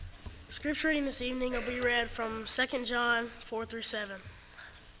Scripture reading this evening will be read from 2 John 4 through 7.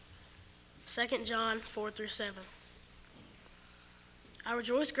 2 John 4 through 7. I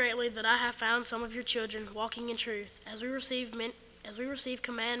rejoice greatly that I have found some of your children walking in truth, as we receive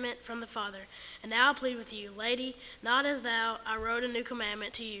commandment from the Father. And now I plead with you, lady, not as thou, I wrote a new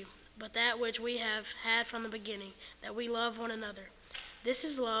commandment to you, but that which we have had from the beginning, that we love one another. This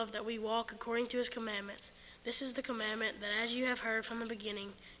is love, that we walk according to his commandments. This is the commandment, that as you have heard from the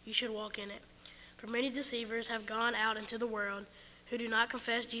beginning, you should walk in it. For many deceivers have gone out into the world, who do not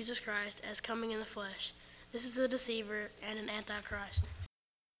confess Jesus Christ as coming in the flesh. This is a deceiver and an antichrist.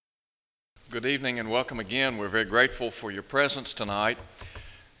 Good evening and welcome again. We're very grateful for your presence tonight.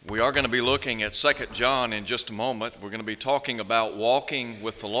 We are going to be looking at 2 John in just a moment. We're going to be talking about walking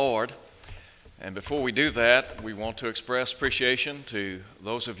with the Lord. And before we do that, we want to express appreciation to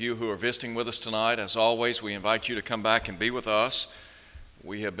those of you who are visiting with us tonight. As always, we invite you to come back and be with us.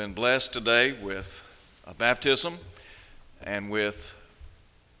 We have been blessed today with a baptism and with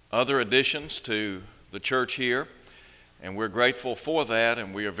other additions to the church here. And we're grateful for that,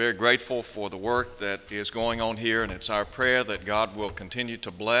 and we are very grateful for the work that is going on here. And it's our prayer that God will continue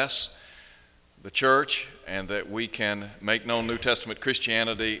to bless the church and that we can make known New Testament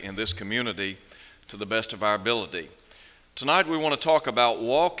Christianity in this community to the best of our ability. Tonight we want to talk about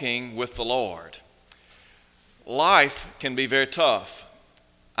walking with the Lord. Life can be very tough.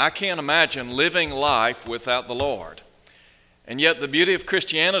 I can't imagine living life without the Lord. And yet the beauty of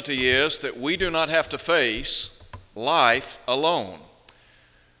Christianity is that we do not have to face life alone.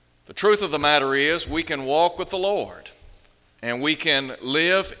 The truth of the matter is we can walk with the Lord and we can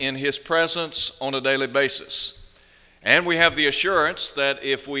live in his presence on a daily basis. And we have the assurance that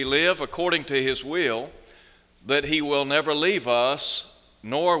if we live according to his will, that he will never leave us,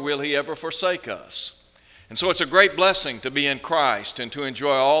 nor will he ever forsake us. And so it's a great blessing to be in Christ and to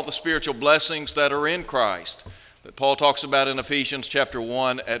enjoy all the spiritual blessings that are in Christ that Paul talks about in Ephesians chapter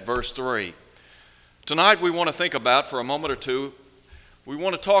 1 at verse 3. Tonight we want to think about, for a moment or two, we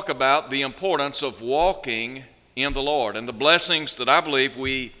want to talk about the importance of walking in the Lord and the blessings that I believe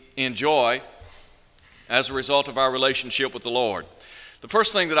we enjoy as a result of our relationship with the Lord. The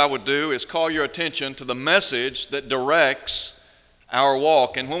first thing that I would do is call your attention to the message that directs our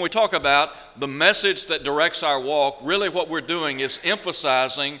walk. And when we talk about the message that directs our walk, really what we're doing is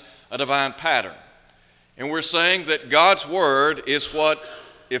emphasizing a divine pattern. And we're saying that God's Word is what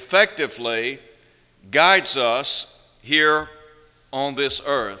effectively guides us here on this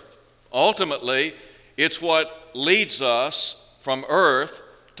earth. Ultimately, it's what leads us from earth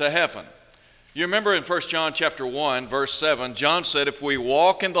to heaven. You remember in 1 John chapter 1, verse 7, John said, if we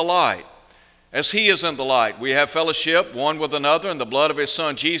walk in the light, as he is in the light, we have fellowship one with another, and the blood of his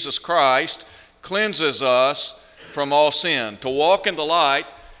Son, Jesus Christ, cleanses us from all sin. To walk in the light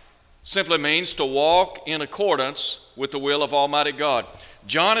simply means to walk in accordance with the will of Almighty God.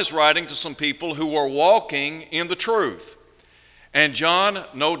 John is writing to some people who were walking in the truth. And John,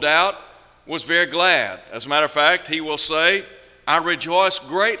 no doubt, was very glad. As a matter of fact, he will say, I rejoice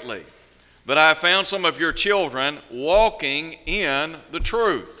greatly that I have found some of your children walking in the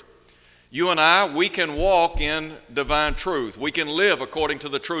truth. You and I, we can walk in divine truth. We can live according to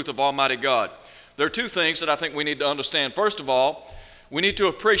the truth of Almighty God. There are two things that I think we need to understand. First of all, we need to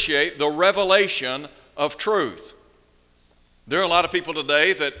appreciate the revelation of truth. There are a lot of people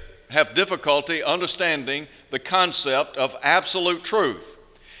today that have difficulty understanding the concept of absolute truth.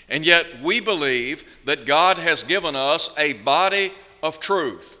 And yet we believe that God has given us a body of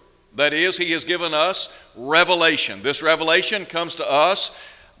truth. That is, he has given us revelation. This revelation comes to us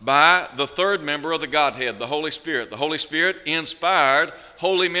by the third member of the Godhead, the Holy Spirit. The Holy Spirit inspired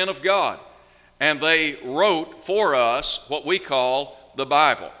holy men of God, and they wrote for us what we call the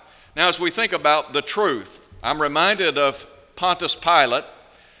Bible. Now, as we think about the truth, I'm reminded of Pontius Pilate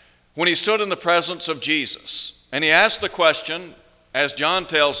when he stood in the presence of Jesus, and he asked the question, as John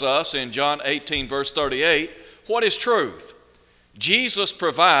tells us in John 18, verse 38, what is truth? Jesus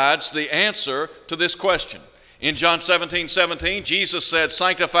provides the answer to this question. In John 17:17, Jesus said,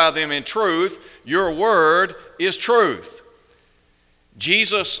 sanctify them in truth. Your word is truth.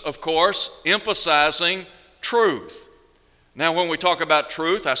 Jesus, of course, emphasizing truth. Now, when we talk about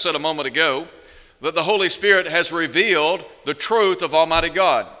truth, I said a moment ago that the Holy Spirit has revealed the truth of Almighty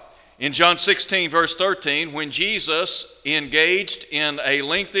God. In John 16, verse 13, when Jesus engaged in a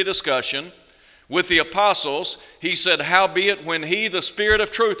lengthy discussion with the apostles, he said, howbeit when he, the Spirit of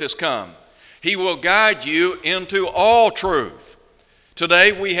truth, is come, he will guide you into all truth.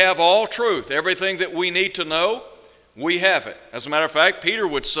 Today we have all truth. Everything that we need to know, we have it. As a matter of fact, Peter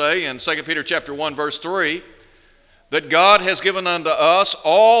would say in 2 Peter chapter 1, verse 3, that God has given unto us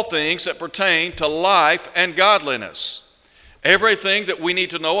all things that pertain to life and godliness. Everything that we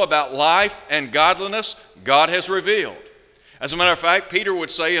need to know about life and godliness, God has revealed. As a matter of fact, Peter would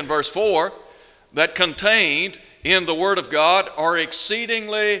say in verse 4 that contained in the Word of God are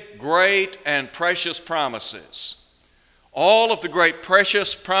exceedingly great and precious promises. All of the great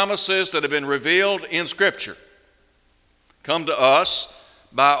precious promises that have been revealed in Scripture come to us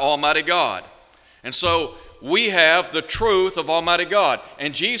by Almighty God. And so we have the truth of Almighty God.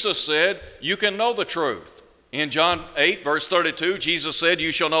 And Jesus said, you can know the truth. In John 8, verse 32, Jesus said,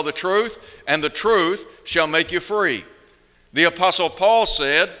 you shall know the truth, and the truth shall make you free. The Apostle Paul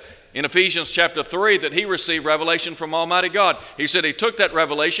said in Ephesians chapter 3 that he received revelation from Almighty God. He said he took that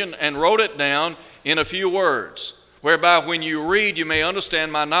revelation and wrote it down in a few words, whereby when you read, you may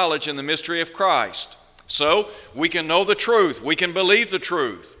understand my knowledge in the mystery of Christ. So we can know the truth. We can believe the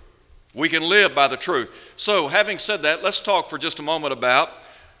truth. We can live by the truth. So having said that, let's talk for just a moment about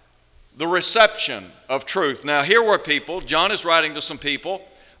the reception of truth. Now here were people, John is writing to some people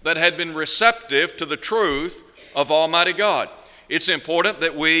that had been receptive to the truth of Almighty God. It's important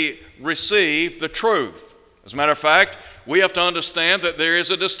that we receive the truth. As a matter of fact, we have to understand that there is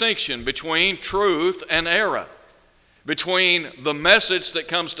a distinction between truth and error, between the message that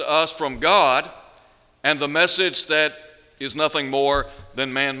comes to us from God and the message that is nothing more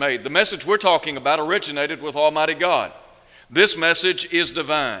than man-made. The message we're talking about originated with Almighty God. This message is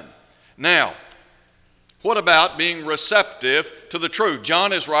divine. Now, what about being receptive to the truth?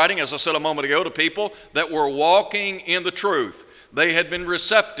 John is writing, as I said a moment ago, to people that were walking in the truth. They had been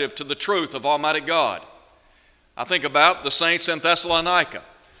receptive to the truth of Almighty God. I think about the saints in Thessalonica.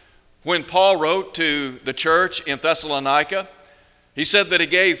 When Paul wrote to the church in Thessalonica, he said that he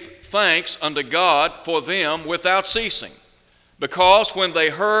gave thanks unto God for them without ceasing, because when they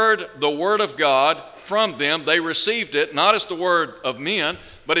heard the word of God from them, they received it not as the word of men,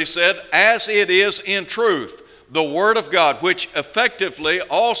 but he said, as it is in truth, the word of God, which effectively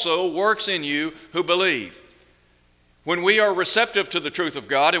also works in you who believe. When we are receptive to the truth of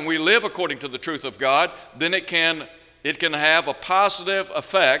God and we live according to the truth of God, then it can have a positive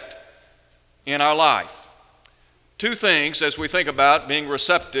effect in our life. Two things as we think about being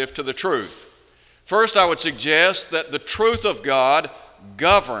receptive to the truth. First, I would suggest that the truth of God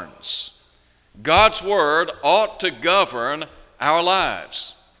governs. God's word ought to govern our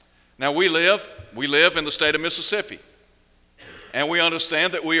lives. Now we live in the state of Mississippi, and we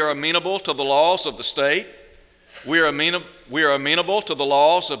understand that we are amenable to the laws of the state. We are amenable to the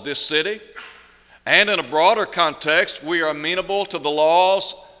laws of this city, and in a broader context, we are amenable to the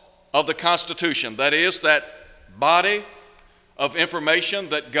laws of the Constitution. That is, that body of information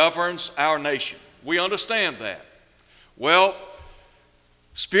that governs our nation. We understand that. Well,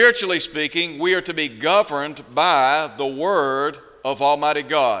 spiritually speaking, we are to be governed by the Word of Almighty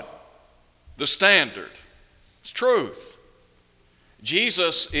God. The standard. It's truth.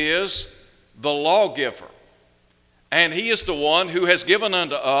 Jesus is the lawgiver, and He is the one who has given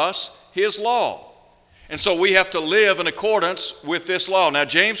unto us His law. And so we have to live in accordance with this law. Now,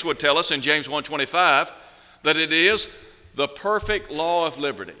 James would tell us in James 1:25 that it is the perfect law of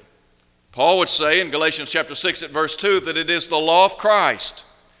liberty. Paul would say in Galatians chapter 6 at verse 2 that it is the law of Christ.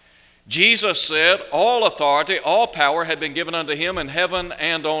 Jesus said all authority, all power had been given unto Him in heaven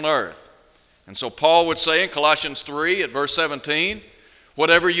and on earth. And so Paul would say in Colossians 3 at verse 17,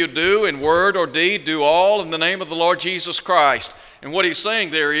 whatever you do in word or deed, do all in the name of the Lord Jesus Christ. And what he's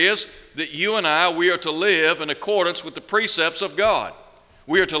saying there is that you and I, we are to live in accordance with the precepts of God.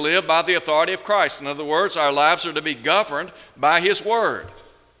 We are to live by the authority of Christ. In other words, our lives are to be governed by His Word.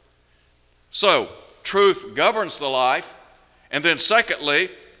 So, truth governs the life, and then secondly,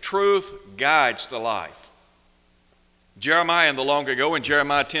 truth guides the life. Jeremiah in the long ago, in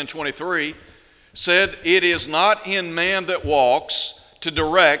Jeremiah 10:23, said, it is not in man that walks to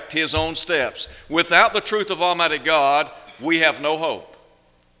direct his own steps. Without the truth of Almighty God, we have no hope.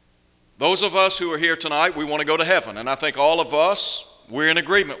 Those of us who are here tonight, we want to go to heaven, and I think all of us, we're in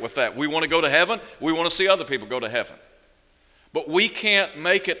agreement with that. We want to go to heaven. We want to see other people go to heaven. But we can't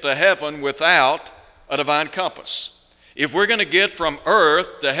make it to heaven without a divine compass. If we're going to get from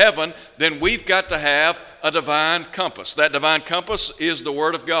earth to heaven, then we've got to have a divine compass. That divine compass is the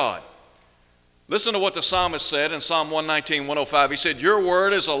Word of God. Listen to what the psalmist said in Psalm 119:105. He said, your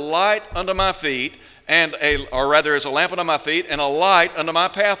word is a light unto my feet, is a lamp unto my feet and a light unto my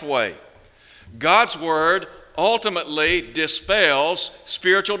pathway. God's word ultimately dispels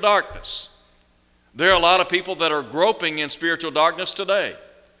spiritual darkness. There are a lot of people that are groping in spiritual darkness today.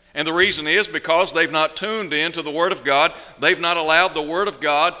 And the reason is because they've not tuned into the Word of God. They've not allowed the Word of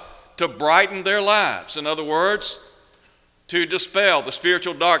God to brighten their lives. In other words, to dispel the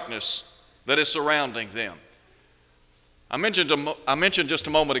spiritual darkness that is surrounding them. I mentioned just a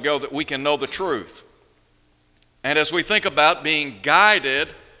moment ago that we can know the truth. And as we think about being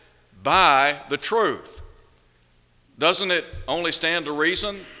guided by the truth, doesn't it only stand to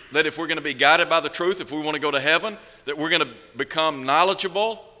reason that if we're going to be guided by the truth, if we want to go to heaven, that we're going to become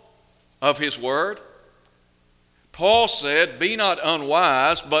knowledgeable of His Word? Paul said, "Be not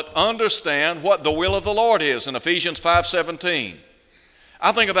unwise, but understand what the will of the Lord is," in Ephesians 5:17.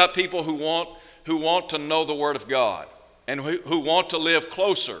 I think about people who want to know the Word of God and who want to live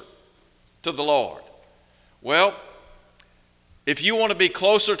closer to the Lord. Well, if you want to be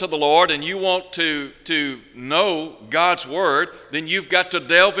closer to the Lord and you want to know God's Word, then you've got to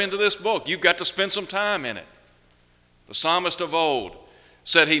delve into this book. You've got to spend some time in it. The psalmist of old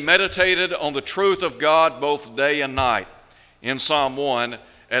said he meditated on the truth of God both day and night in Psalm 1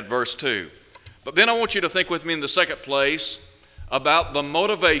 at verse 2. But then I want you to think with me in the second place about the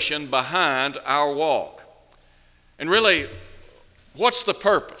motivation behind our walk. And really, what's the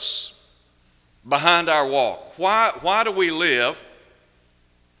purpose behind our walk? Why do we live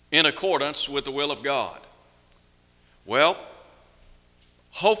in accordance with the will of God? Well,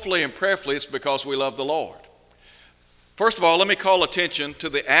 hopefully and prayerfully it's because we love the Lord. First of all, let me call attention to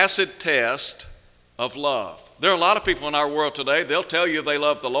the acid test of love. There are a lot of people in our world today, they'll tell you they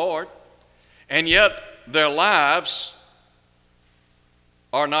love the Lord, and yet their lives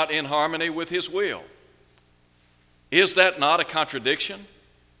are not in harmony with His will. Is that not a contradiction?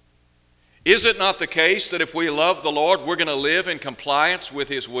 Is it not the case that if we love the Lord, we're going to live in compliance with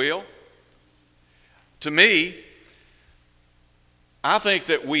His will? To me, I think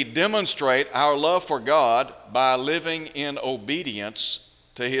that we demonstrate our love for God by living in obedience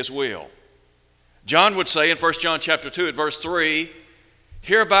to His will. John would say in 1 John chapter 2 at verse 3,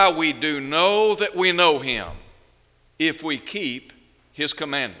 "Hereby we do know that we know Him, if we keep His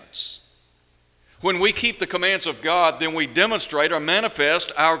commandments." When we keep the commands of God, then we demonstrate or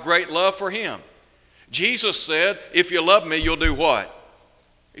manifest our great love for Him. Jesus said, "If you love me, you'll do what?"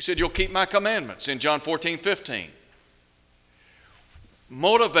 He said, "You'll keep my commandments," in John 14:15.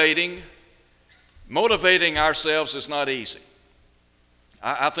 Motivating ourselves is not easy.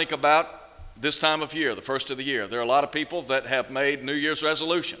 I think about this time of year, the first of the year. There are a lot of people that have made New Year's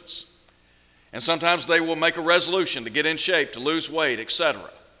resolutions. And sometimes they will make a resolution to get in shape, to lose weight,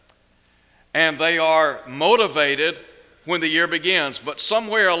 etc. And they are motivated when the year begins, but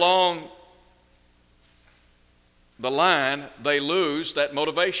somewhere along the line, they lose that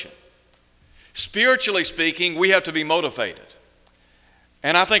motivation. Spiritually speaking, we have to be motivated.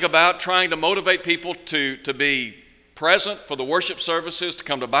 And I think about trying to motivate people to be present for the worship services, to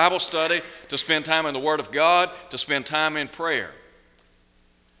come to Bible study, to spend time in the Word of God, to spend time in prayer.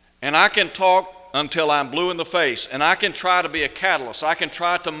 And I can talk until I'm blue in the face, and I can try to be a catalyst. I can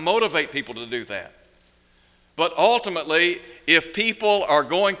try to motivate people to do that. But ultimately, if people are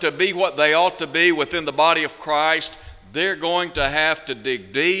going to be what they ought to be within the body of Christ, they're going to have to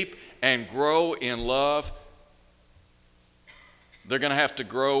dig deep and grow in love. They're going to have to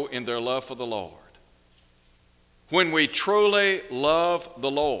grow in their love for the Lord. When we truly love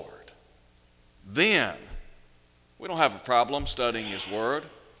the Lord, then we don't have a problem studying His Word.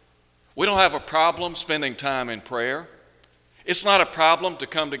 We don't have a problem spending time in prayer. It's not a problem to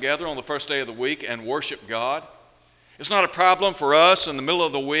come together on the first day of the week and worship God. It's not a problem for us in the middle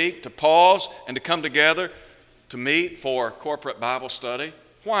of the week to pause and to come together to meet for corporate Bible study.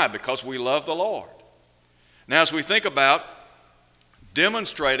 Why? Because we love the Lord. Now, as we think about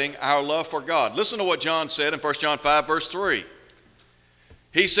demonstrating our love for God, listen to what John said in 1 John 5, verse 3.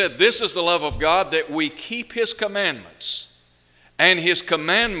 He said, "This is the love of God, that we keep His commandments, and His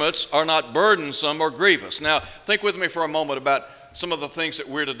commandments are not burdensome or grievous." Now, think with me for a moment about some of the things that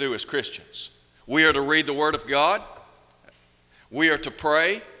we're to do as Christians. We are to read the Word of God. We are to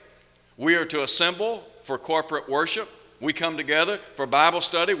pray. We are to assemble for corporate worship. We come together for Bible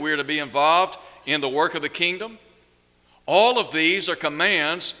study. We are to be involved in the work of the kingdom. All of these are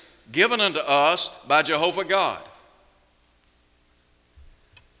commands given unto us by Jehovah God.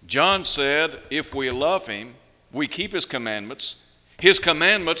 John said, if we love Him, we keep His commandments. His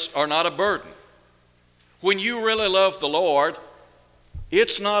commandments are not a burden. When you really love the Lord,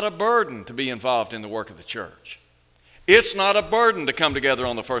 it's not a burden to be involved in the work of the church. It's not a burden to come together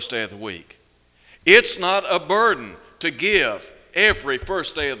on the first day of the week. It's not a burden to give every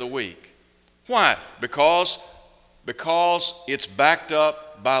first day of the week. Why? Because it's backed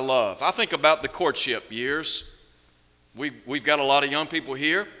up by love. I think about the courtship years. We've got a lot of young people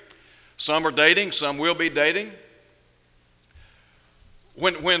here. Some are dating, some will be dating.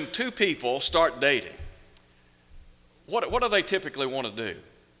 When two people start dating, what do they typically want to do?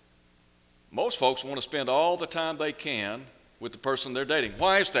 Most folks want to spend all the time they can with the person they're dating.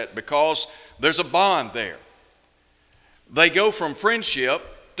 Why is that? Because there's a bond there. They go from friendship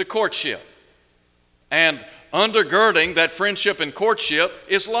to courtship. And undergirding that friendship and courtship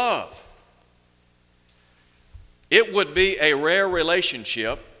is love. It would be a rare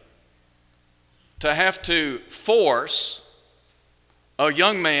relationship to have to force a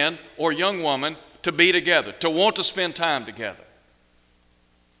young man or young woman to be together, to want to spend time together.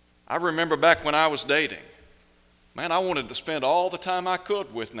 I remember back when I was dating, man, I wanted to spend all the time I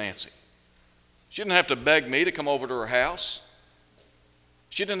could with Nancy. She didn't have to beg me to come over to her house.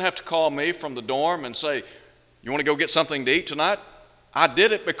 She didn't have to call me from the dorm and say, "You want to go get something to eat tonight?" I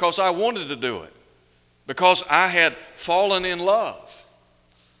did it because I wanted to do it, because I had fallen in love.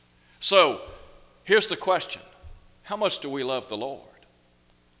 So here's the question. How much do we love the Lord?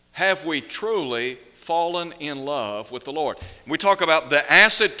 Have we truly fallen in love with the Lord? We talk about the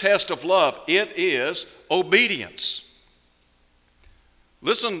acid test of love. It is obedience.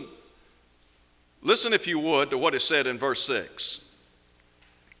 Listen if you would to what is said in verse 6.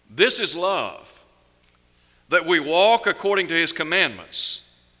 This is love, that we walk according to his commandments.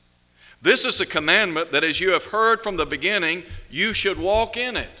 This is a commandment that, as you have heard from the beginning, you should walk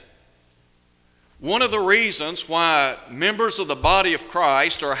in it. One of the reasons why members of the body of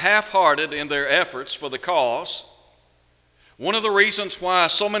Christ are half-hearted in their efforts for the cause, one of the reasons why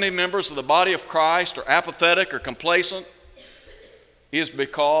so many members of the body of Christ are apathetic or complacent, is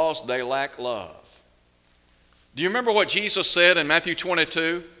because they lack love. Do you remember what Jesus said in Matthew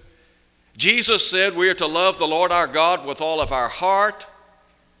 22? Jesus said we are to love the Lord our God with all of our heart,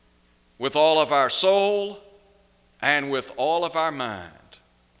 with all of our soul, and with all of our mind.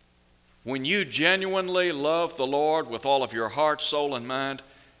 When you genuinely love the Lord with all of your heart, soul, and mind,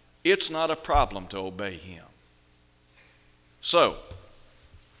 it's not a problem to obey him. So,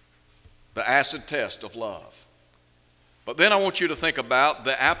 the acid test of love. But then I want you to think about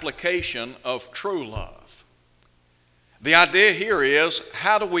the application of true love. The idea here is,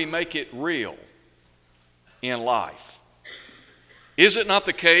 how do we make it real in life? Is it not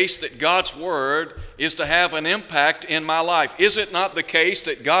the case that God's Word is to have an impact in my life? Is it not the case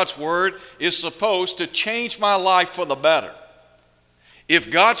that God's Word is supposed to change my life for the better? If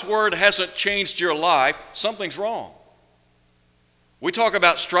God's Word hasn't changed your life, something's wrong. We talk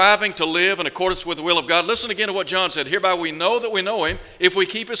about striving to live in accordance with the will of God. Listen again to what John said. Hereby we know that we know him if we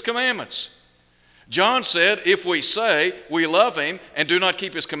keep his commandments. John said, if we say we love him and do not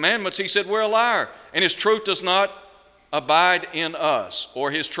keep his commandments, he said we're a liar, and his truth does not abide in us,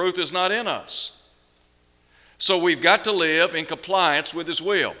 or his truth is not in us. So we've got to live in compliance with his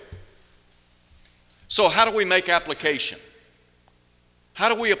will. So how do we make application? How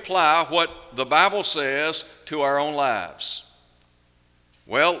do we apply what the Bible says to our own lives?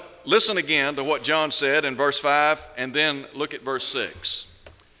 Well, listen again to what John said in verse 5, and then look at verse 6.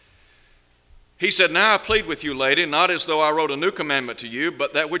 He said, now I plead with you, lady, not as though I wrote a new commandment to you,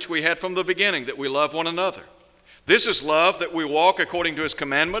 but that which we had from the beginning, that we love one another. This is love, that we walk according to his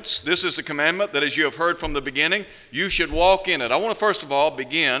commandments. This is the commandment that, as you have heard from the beginning, you should walk in it. I want to first of all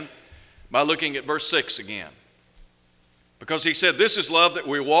begin by looking at verse 6 again. Because he said, this is love, that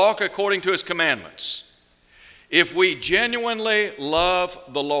we walk according to his commandments. If we genuinely love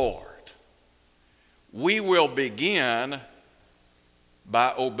the Lord, we will begin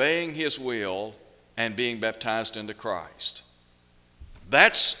by obeying his will and being baptized into Christ.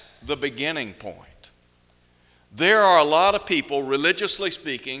 That's the beginning point. There are a lot of people, religiously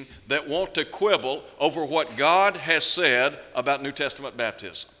speaking, that want to quibble over what God has said about New Testament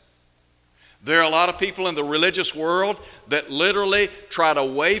baptism. There are a lot of people in the religious world that literally try to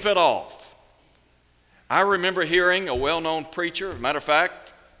wave it off. I remember hearing a well-known preacher, as a matter of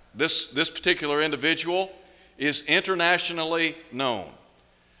fact, this particular individual is internationally known.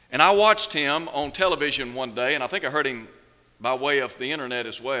 And I watched him on television one day, and I think I heard him by way of the internet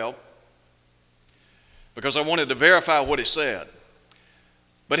as well, because I wanted to verify what he said.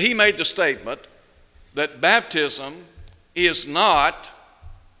 But he made the statement that baptism is not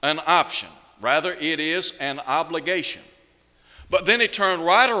an option. Rather, it is an obligation. But then he turned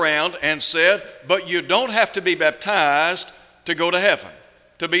right around and said, but you don't have to be baptized to go to heaven,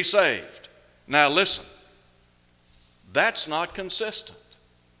 to be saved. Now listen, that's not consistent.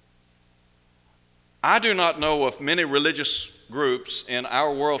 I do not know of many religious groups in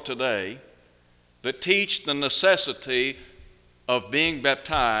our world today that teach the necessity of being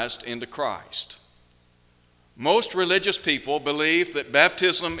baptized into Christ. Most religious people believe that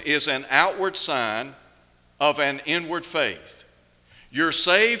baptism is an outward sign of an inward faith. You're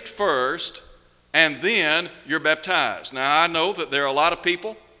saved first, and then you're baptized. Now, I know that there are a lot of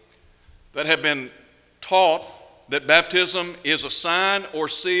people that have been taught that baptism is a sign or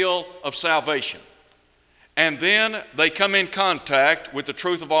seal of salvation. And then they come in contact with the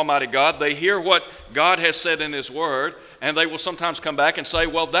truth of Almighty God. They hear what God has said in His Word, and they will sometimes come back and say,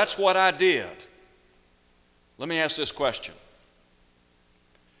 well, that's what I did. Let me ask this question.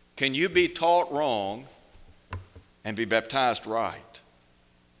 Can you be taught wrong and be baptized right?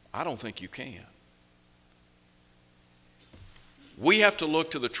 I don't think you can. We have to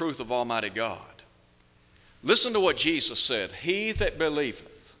look to the truth of Almighty God. Listen to what Jesus said. He that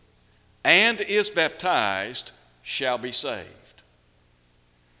believeth and is baptized shall be saved.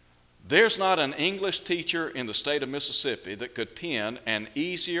 There's not an English teacher in the state of Mississippi that could pen an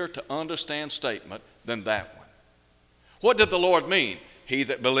easier to understand statement than that one. What did the Lord mean? He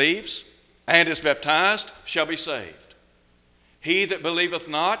that believes and is baptized shall be saved. He that believeth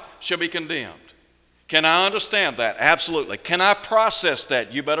not shall be condemned. Can I understand that? Absolutely. Can I process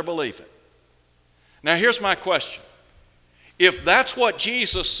that? You better believe it. Now here's my question. If that's what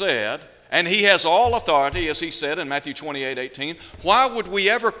Jesus said, and He has all authority, as He said in Matthew 28:18, why would we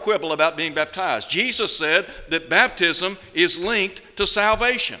ever quibble about being baptized? Jesus said that baptism is linked to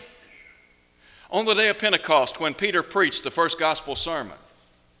salvation. On the day of Pentecost, when Peter preached the first gospel sermon,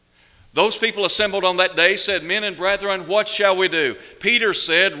 those people assembled on that day said, men and brethren, what shall we do? Peter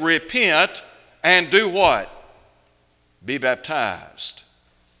said, repent and do what? Be baptized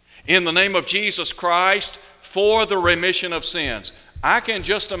in the name of Jesus Christ for the remission of sins. I can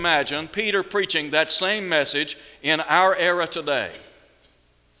just imagine Peter preaching that same message in our era today.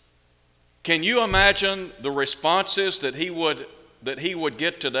 Can you imagine the responses that he would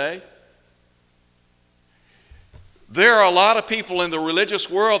get today? There are a lot of people in the religious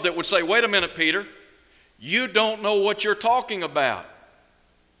world that would say, wait a minute, Peter, you don't know what you're talking about.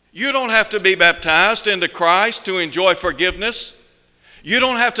 You don't have to be baptized into Christ to enjoy forgiveness. You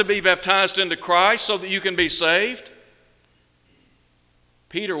don't have to be baptized into Christ so that you can be saved.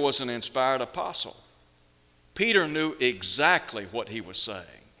 Peter was an inspired apostle. Peter knew exactly what he was saying.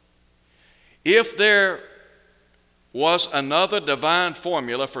 If there was another divine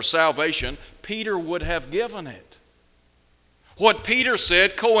formula for salvation, Peter would have given it. What Peter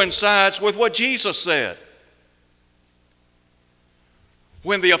said coincides with what Jesus said.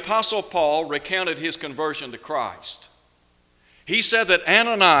 When the Apostle Paul recounted his conversion to Christ, he said that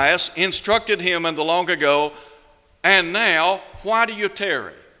Ananias instructed him in the long ago, and now, why do you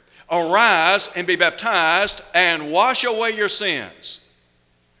tarry? Arise and be baptized and wash away your sins.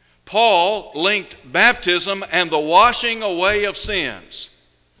 Paul linked baptism and the washing away of sins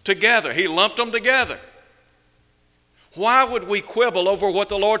together. He lumped them together. Why would we quibble over what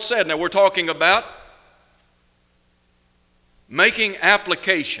the Lord said? Now, we're talking about making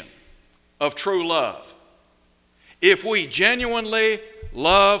application of true love. If we genuinely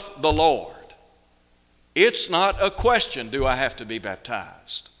love the Lord, it's not a question, do I have to be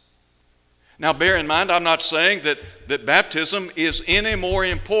baptized? Now, bear in mind, I'm not saying that baptism is any more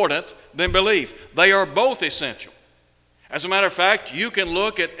important than belief. They are both essential. As a matter of fact, you can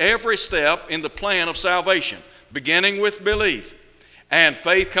look at every step in the plan of salvation, beginning with belief. And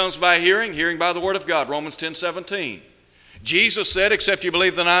faith comes by hearing, hearing by the Word of God, Romans 10:17. Jesus said, except you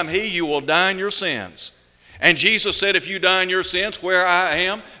believe that I'm He, you will die in your sins. And Jesus said, if you die in your sins, where I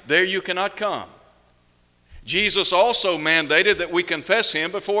am, there you cannot come. Jesus also mandated that we confess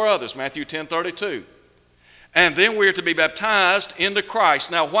Him before others, Matthew 10:32. And then we are to be baptized into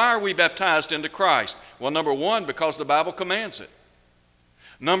Christ. Now, why are we baptized into Christ? Well, number one, because the Bible commands it.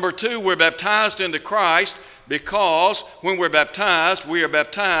 Number two, we're baptized into Christ because when we're baptized, we are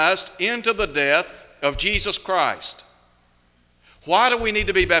baptized into the death of Jesus Christ. Why do we need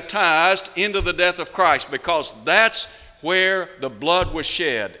to be baptized into the death of Christ? Because that's where the blood was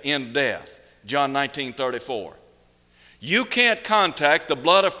shed, in death. John 19:34. You can't contact the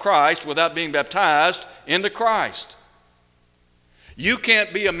blood of Christ without being baptized into Christ. You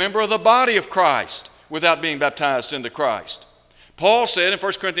can't be a member of the body of Christ without being baptized into Christ. Paul said in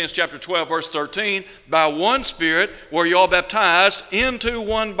 1 Corinthians chapter 12, verse 13, by one Spirit were you all baptized into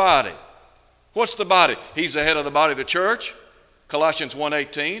one body. What's the body? He's the head of the body of the church. Colossians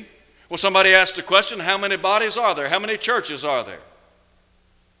 1:18. Well, somebody asked the question, how many bodies are there? How many churches are there?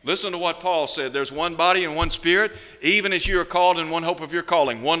 Listen to what Paul said. There's one body and one Spirit, even as you are called in one hope of your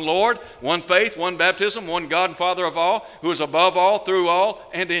calling. One Lord, one faith, one baptism, one God and Father of all, who is above all, through all,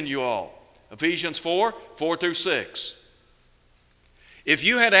 and in you all. Ephesians 4:4-6. If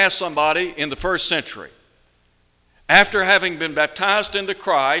you had asked somebody in the first century, after having been baptized into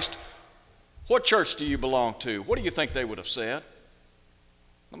Christ, what church do you belong to? What do you think they would have said?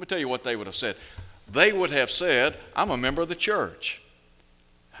 Let me tell you what they would have said. they would have said, I'm a member of the church.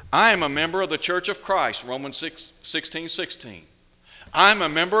 I am a member of the church of Christ, Romans 16:16. I'm a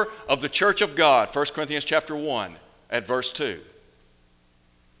member of the church of God, 1 Corinthians chapter 1 at verse 2.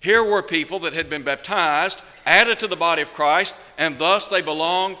 Here were people that had been baptized, added to the body of Christ, and thus they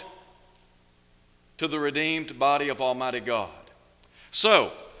belonged to the redeemed body of Almighty God.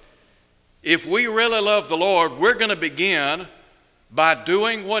 So, if we really love the Lord, we're going to begin by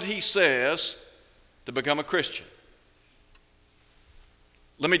doing what He says to become a Christian.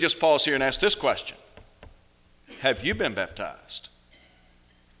 Let me just pause here and ask this question. Have you been baptized?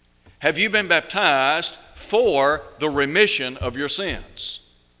 Have you been baptized for the remission of your sins?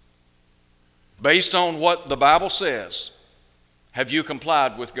 Based on what the Bible says, have you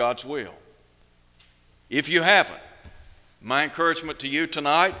complied with God's will? If you haven't, my encouragement to you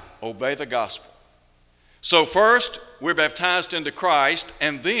tonight, obey the gospel. So first, we're baptized into Christ,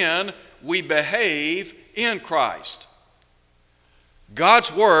 and then we behave in Christ.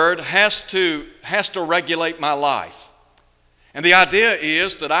 God's Word has to regulate my life. And the idea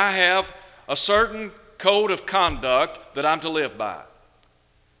is that I have a certain code of conduct that I'm to live by.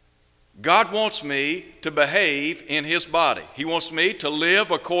 God wants me to behave in His body. He wants me to live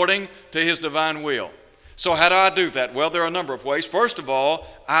according to His divine will. So how do I do that? Well, there are a number of ways. First of all,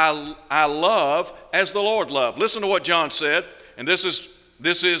 I love as the Lord loved. Listen to what John said, and this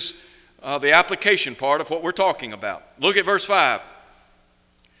is the application part of what we're talking about. Look at verse 5.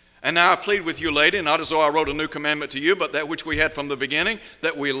 And now I plead with you, lady, not as though I wrote a new commandment to you, but that which we had from the beginning,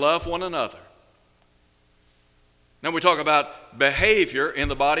 that we love one another. Now we talk about behavior in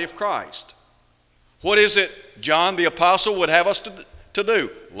the body of Christ. What is it John the Apostle would have us to do?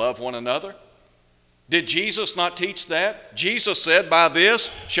 Love one another. Did Jesus not teach that? Jesus said, by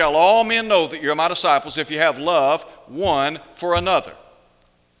this shall all men know that you're my disciples if you have love one for another.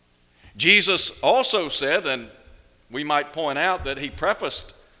 Jesus also said, and we might point out that He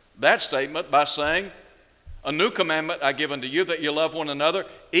prefaced that statement by saying, a new commandment I give unto you, that you love one another,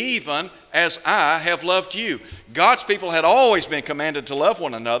 even as I have loved you. God's people had always been commanded to love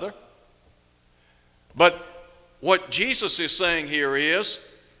one another. But what Jesus is saying here is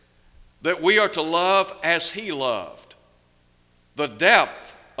that we are to love as He loved. The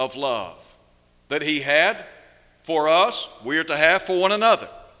depth of love that He had for us, we are to have for one another.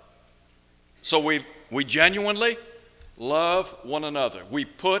 So we genuinely love one another. We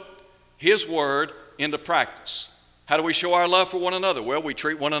put His Word into practice. How do we show our love for one another? Well, we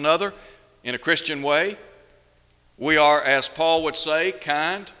treat one another in a Christian way. We are, as Paul would say,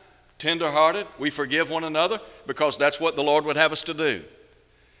 kind, tender-hearted. We forgive one another because that's what the Lord would have us to do.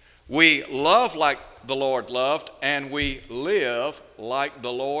 We love like the Lord loved, and we live like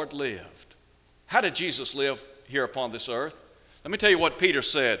the Lord lived. How did Jesus live here upon this earth? Let me tell you what Peter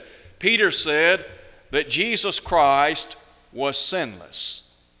said. Peter said that Jesus Christ was sinless.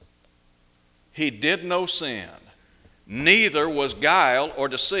 He did no sin. Neither was guile or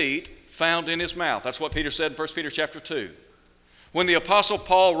deceit found in His mouth. That's what Peter said in 1 Peter chapter 2. When the Apostle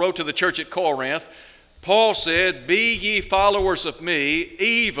Paul wrote to the church at Corinth, Paul said, be ye followers of me,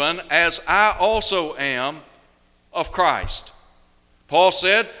 even as I also am of Christ. Paul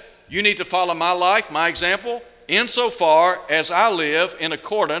said, you need to follow my life, my example, insofar as I live in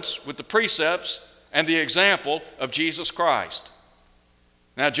accordance with the precepts and the example of Jesus Christ.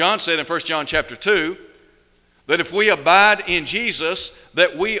 Now, John said in 1 John chapter 2 that if we abide in Jesus,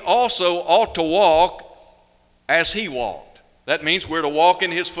 that we also ought to walk as He walked. That means we're to walk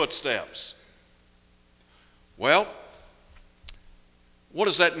in His footsteps. Well, what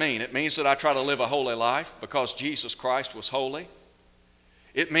does that mean? It means that I try to live a holy life because Jesus Christ was holy.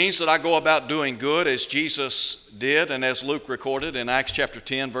 It means that I go about doing good as Jesus did and as Luke recorded in Acts chapter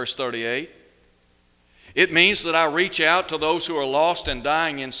 10, verse 38. It means that I reach out to those who are lost and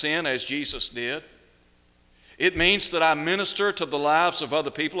dying in sin as Jesus did. It means that I minister to the lives of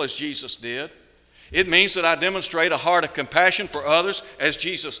other people as Jesus did. It means that I demonstrate a heart of compassion for others as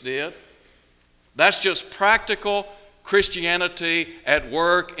Jesus did. That's just practical Christianity at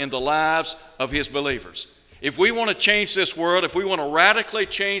work in the lives of His believers. If we want to change this world, if we want to radically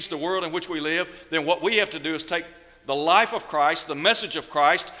change the world in which we live, then what we have to do is take the life of Christ, the message of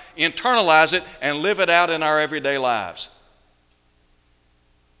Christ, internalize it, and live it out in our everyday lives.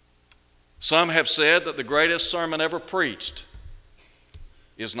 Some have said that the greatest sermon ever preached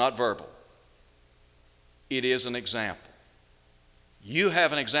is not verbal. It is an example. You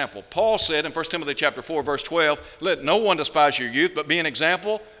have an example. Paul said in 1 Timothy chapter 4, verse 12, let no one despise your youth, but be an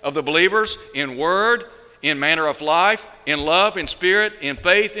example of the believers in word, in manner of life, in love, in spirit, in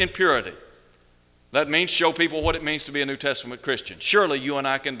faith, in purity. That means show people what it means to be a New Testament Christian. Surely you and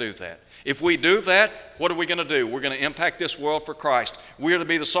I can do that. If we do that, what are we going to do? We're going to impact this world for Christ. We are to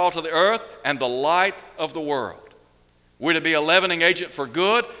be the salt of the earth and the light of the world. We're to be a leavening agent for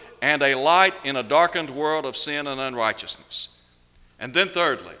good and a light in a darkened world of sin and unrighteousness. And then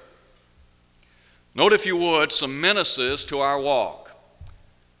thirdly, note if you would some menaces to our walk,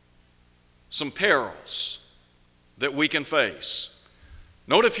 some perils that we can face.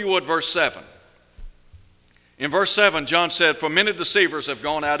 Note if you would verse 7. In verse 7, John said, "For many deceivers have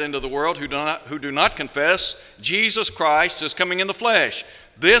gone out into the world who do not confess Jesus Christ as coming in the flesh.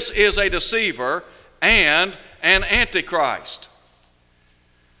 This is a deceiver and an antichrist."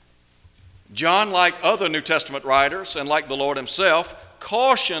 John, like other New Testament writers and like the Lord himself,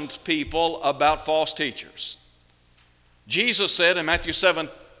 cautioned people about false teachers. Jesus said in Matthew 7,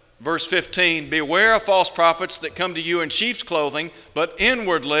 verse 15, "Beware of false prophets that come to you in sheep's clothing, but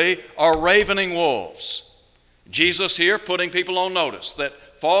inwardly are ravening wolves." Jesus here putting people on notice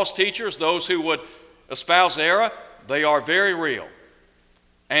that false teachers, those who would espouse error, they are very real,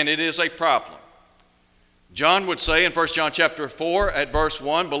 and it is a problem. John would say in 1 John chapter 4 at verse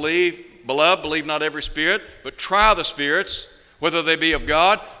 1, "Beloved, believe not every spirit, but try the spirits, whether they be of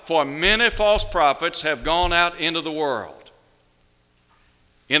God, for many false prophets have gone out into the world."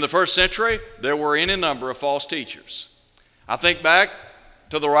 In the first century, there were any number of false teachers. I think back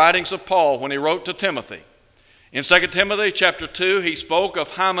to the writings of Paul when he wrote to Timothy. In 2 Timothy chapter 2, he spoke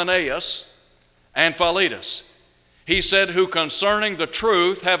of Hymenaeus and Philetus. He said, "Who concerning the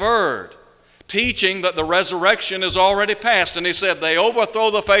truth have erred, teaching that the resurrection is already past." And he said, "They overthrow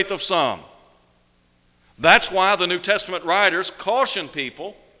the faith of some." That's why the New Testament writers caution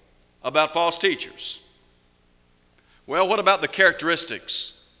people about false teachers. Well, what about the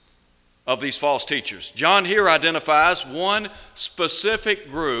characteristics of these false teachers? John here identifies one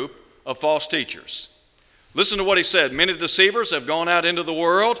specific group of false teachers. Listen to what he said. "Many deceivers have gone out into the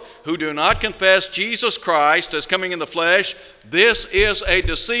world who do not confess Jesus Christ as coming in the flesh. This is a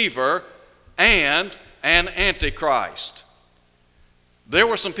deceiver and an antichrist." There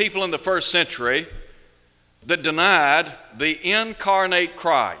were some people in the first century that denied the incarnate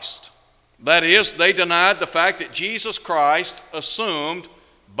Christ. That is, they denied the fact that Jesus Christ assumed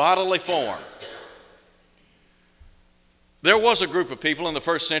bodily form. There was a group of people in the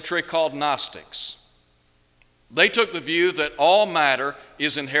first century called Gnostics. They took the view that all matter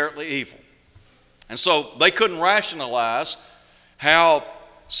is inherently evil. And so they couldn't rationalize how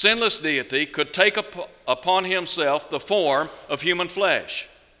sinless deity could take upon himself the form of human flesh.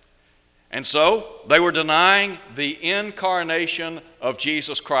 And so they were denying the incarnation of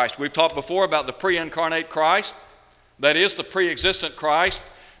Jesus Christ. We've talked before about the pre-incarnate Christ, that is the pre-existent Christ.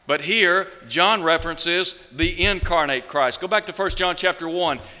 But here, John references the incarnate Christ. Go back to 1 John chapter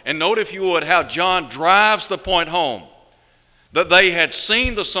 1 and note, if you would, how John drives the point home. That they had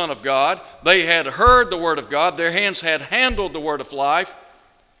seen the Son of God, they had heard the Word of God, their hands had handled the Word of life.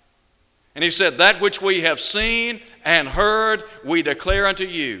 And he said, "That which we have seen and heard, we declare unto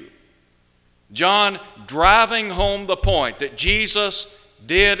you." John driving home the point that Jesus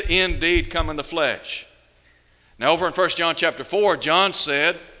did indeed come in the flesh. Now over in 1 John chapter 4, John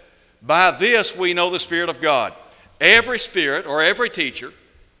said, "By this we know the Spirit of God. Every spirit or every teacher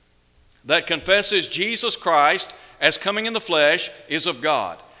that confesses Jesus Christ as coming in the flesh is of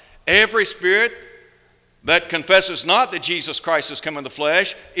God. Every spirit that confesses not that Jesus Christ has come in the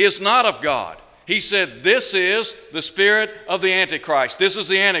flesh is not of God." He said, "This is the spirit of the Antichrist." This is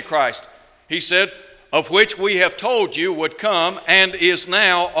the Antichrist. He said, "Of which we have told you would come and is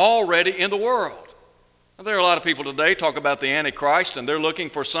now already in the world." There are a lot of people today talk about the Antichrist, and they're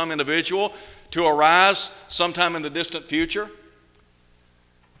looking for some individual to arise sometime in the distant future.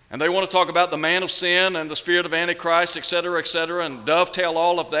 And they want to talk about the man of sin and the spirit of Antichrist, etc., and dovetail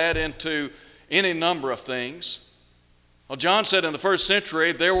all of that into any number of things. Well, John said in the first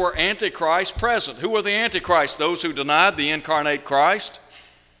century there were antichrists present. Who were the antichrists? Those who denied the incarnate Christ.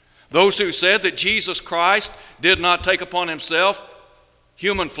 Those who said that Jesus Christ did not take upon himself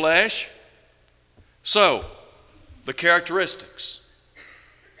human flesh. So, the characteristics.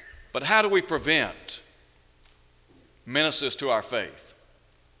 But how do we prevent menaces to our faith?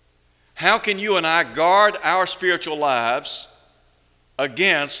 How can you and I guard our spiritual lives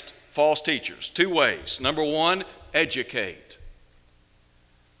against false teachers? Two ways. Number one, educate.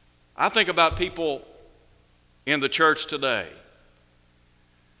 I think about people in the church today,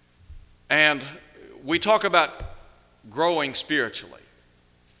 and we talk about growing spiritually.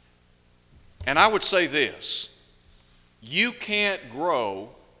 And I would say this: you can't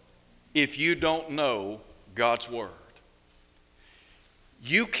grow if you don't know God's Word.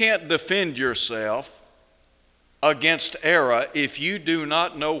 You can't defend yourself against error if you do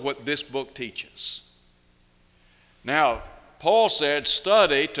not know what this book teaches. Now, Paul said,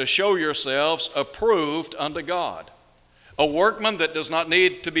 study to show yourselves approved unto God, a workman that does not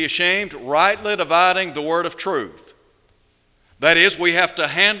need to be ashamed, rightly dividing the word of truth. That is, we have to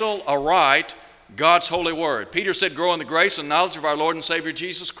handle aright God's holy word. Peter said, grow in the grace and knowledge of our Lord and Savior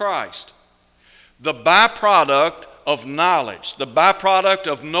Jesus Christ. The byproduct of knowledge, the byproduct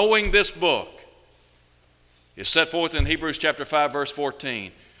of knowing this book, is set forth in Hebrews chapter 5, verse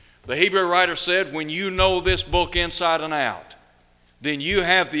 14. The Hebrew writer said, when you know this book inside and out, then you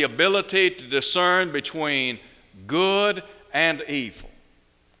have the ability to discern between good and evil.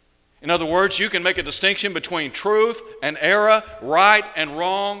 In other words, you can make a distinction between truth and error, right and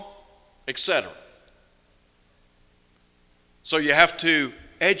wrong, etc. So you have to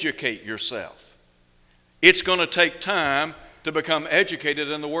educate yourself. It's going to take time to become educated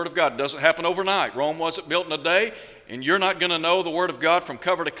in the Word of God. It doesn't happen overnight. Rome wasn't built in a day, and you're not going to know the Word of God from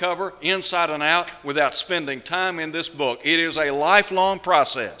cover to cover, inside and out, without spending time in this book. It is a lifelong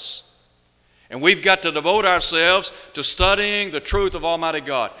process. And we've got to devote ourselves to studying the truth of Almighty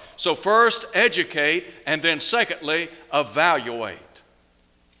God. So first, educate, and then secondly, evaluate.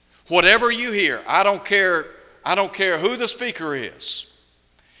 Whatever you hear, I don't care who the speaker is.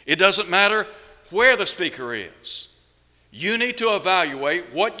 It doesn't matter where the speaker is. You need to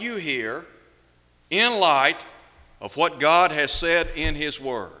evaluate what you hear in light of what God has said in His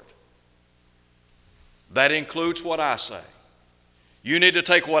Word. That includes what I say. You need to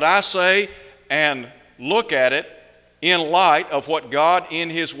take what I say and look at it in light of what God in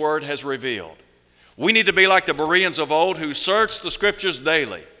His Word has revealed. We need to be like the Bereans of old who searched the Scriptures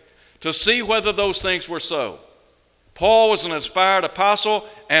daily to see whether those things were so. Paul was an inspired apostle,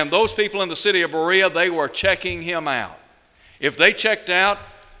 and those people in the city of Berea, they were checking him out. If they checked out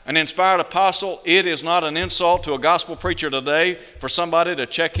an inspired apostle, it is not an insult to a gospel preacher today for somebody to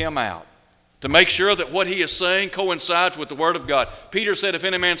check him out, to make sure that what he is saying coincides with the Word of God. Peter said, if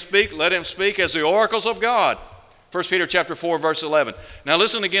any man speak, let him speak as the oracles of God. 1 Peter chapter 4, verse 11. Now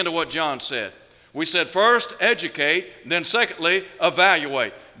listen again to what John said. We said first, educate, then secondly,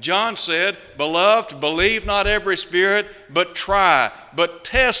 evaluate. John said, beloved, believe not every spirit, but try, but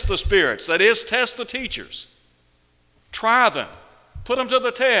test the spirits. That is, test the teachers. Try them. Put them to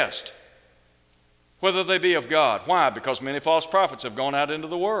the test, whether they be of God. Why? Because many false prophets have gone out into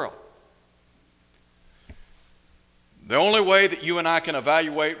the world. The only way that you and I can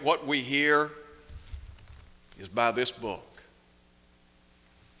evaluate what we hear is by this book.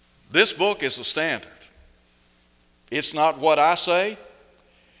 This book is the standard. It's not what I say.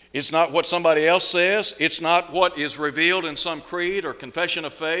 It's not what somebody else says. It's not what is revealed in some creed or confession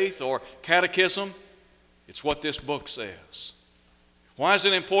of faith or catechism. It's what this book says. Why is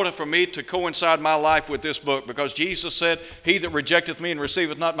it important for me to coincide my life with this book? Because Jesus said, he that rejecteth me and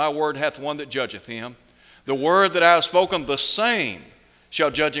receiveth not my word hath one that judgeth him. The word that I have spoken, the same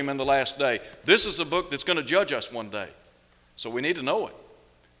shall judge him in the last day. This is a book that's going to judge us one day. So we need to know it.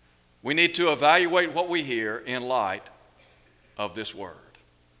 We need to evaluate what we hear in light of this word.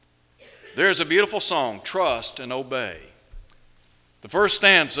 There's a beautiful song, Trust and Obey. The first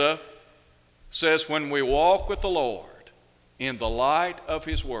stanza says, when we walk with the Lord in the light of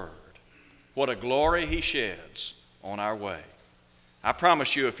His word, what a glory He sheds on our way. I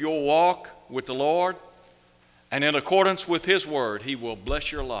promise you, if you'll walk with the Lord and in accordance with His word, He will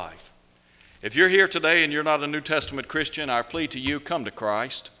bless your life. If you're here today and you're not a New Testament Christian, our plea to you, come to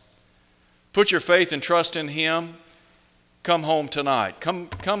Christ. Put your faith and trust in Him. Come home tonight. Come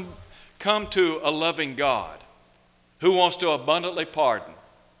to a loving God who wants to abundantly pardon.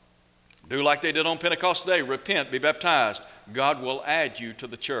 Do like they did on Pentecost Day. Repent, be baptized. God will add you to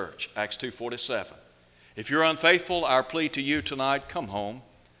the church. Acts 2:47. If you're unfaithful, our plea to you tonight, come home.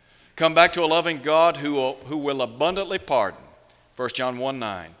 Come back to a loving God who will abundantly pardon. 1 John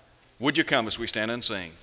 1:9. Would you come as we stand and sing?